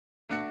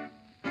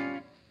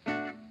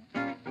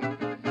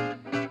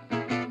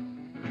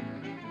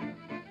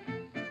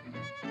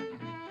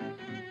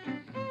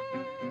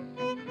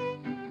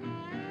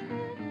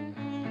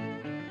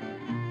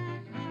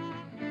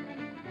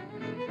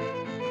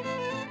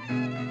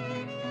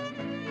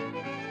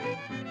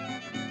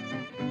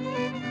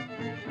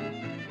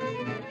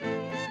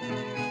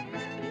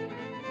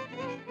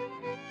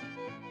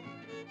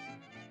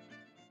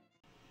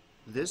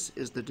this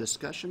is the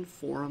discussion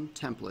forum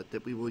template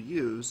that we will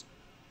use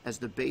as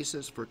the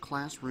basis for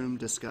classroom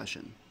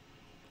discussion.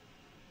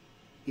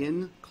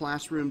 In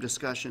classroom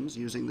discussions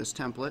using this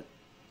template,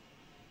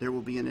 there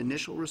will be an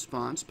initial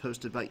response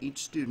posted by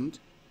each student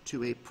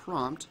to a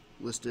prompt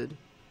listed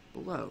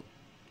below.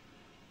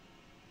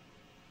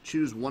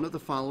 Choose one of the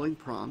following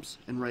prompts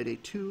and write a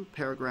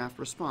 2-paragraph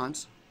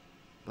response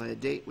by a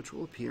date which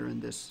will appear in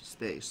this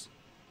space.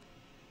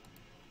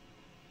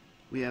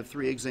 We have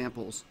 3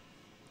 examples.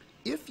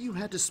 If you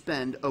had to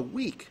spend a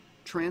week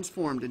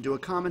transformed into a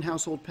common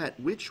household pet,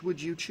 which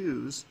would you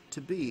choose to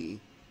be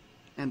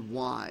and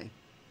why?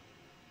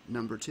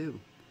 Number 2,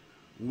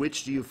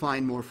 which do you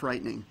find more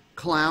frightening,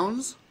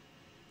 clowns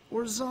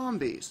or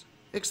zombies?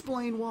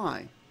 Explain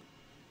why.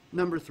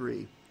 Number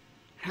 3,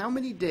 how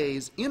many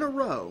days in a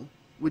row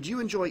would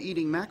you enjoy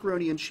eating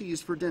macaroni and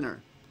cheese for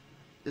dinner?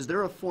 Is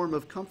there a form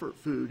of comfort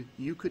food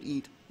you could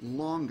eat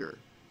longer?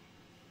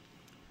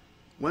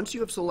 Once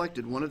you have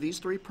selected one of these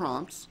 3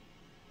 prompts,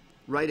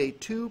 write a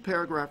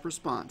 2-paragraph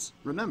response.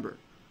 Remember,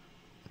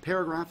 a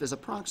paragraph is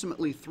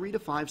approximately 3 to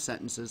 5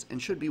 sentences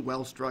and should be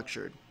well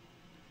structured.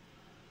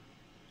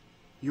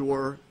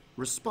 Your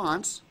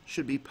response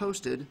should be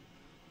posted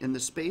in the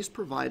space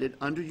provided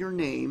under your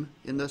name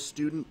in the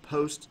student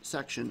post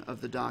section of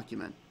the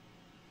document.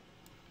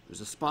 There's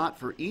a spot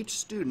for each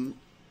student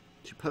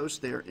to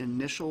post their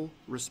initial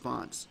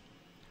response.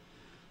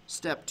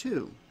 Step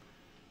 2,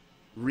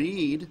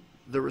 read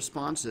the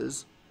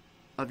responses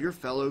of your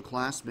fellow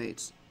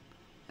classmates,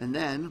 and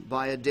then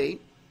by a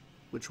date,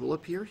 which will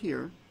appear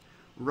here,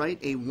 write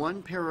a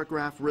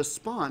 1-paragraph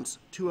response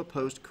to a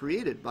post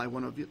created by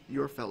one of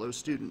your fellow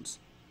students.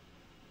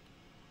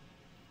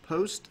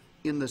 Post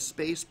in the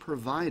space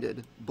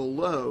provided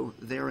below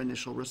their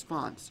initial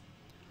response.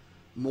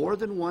 More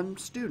than one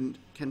student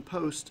can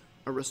post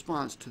a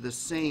response to the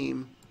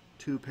same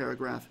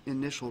 2-paragraph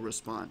initial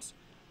response.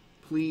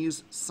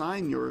 Please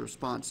sign your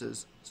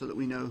responses so that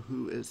we know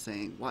who is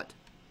saying what.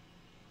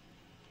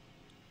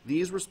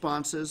 These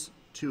responses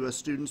to a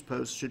student's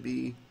post should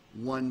be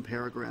 1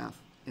 paragraph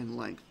in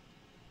length.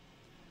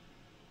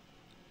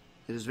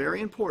 It is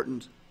very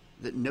important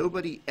that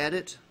nobody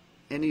edit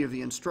any of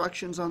the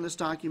instructions on this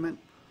document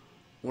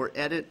or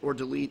edit or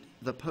delete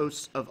the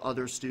posts of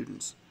other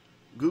students.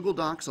 Google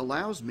Docs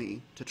allows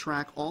me to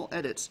track all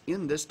edits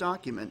in this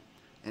document,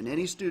 and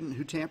any student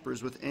who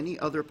tampers with any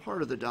other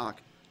part of the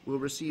doc will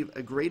receive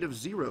a grade of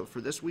 0 for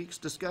this week's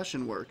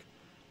discussion work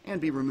and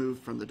be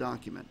removed from the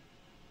document.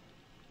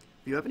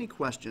 If you have any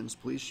questions,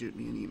 please shoot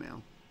me an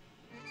email.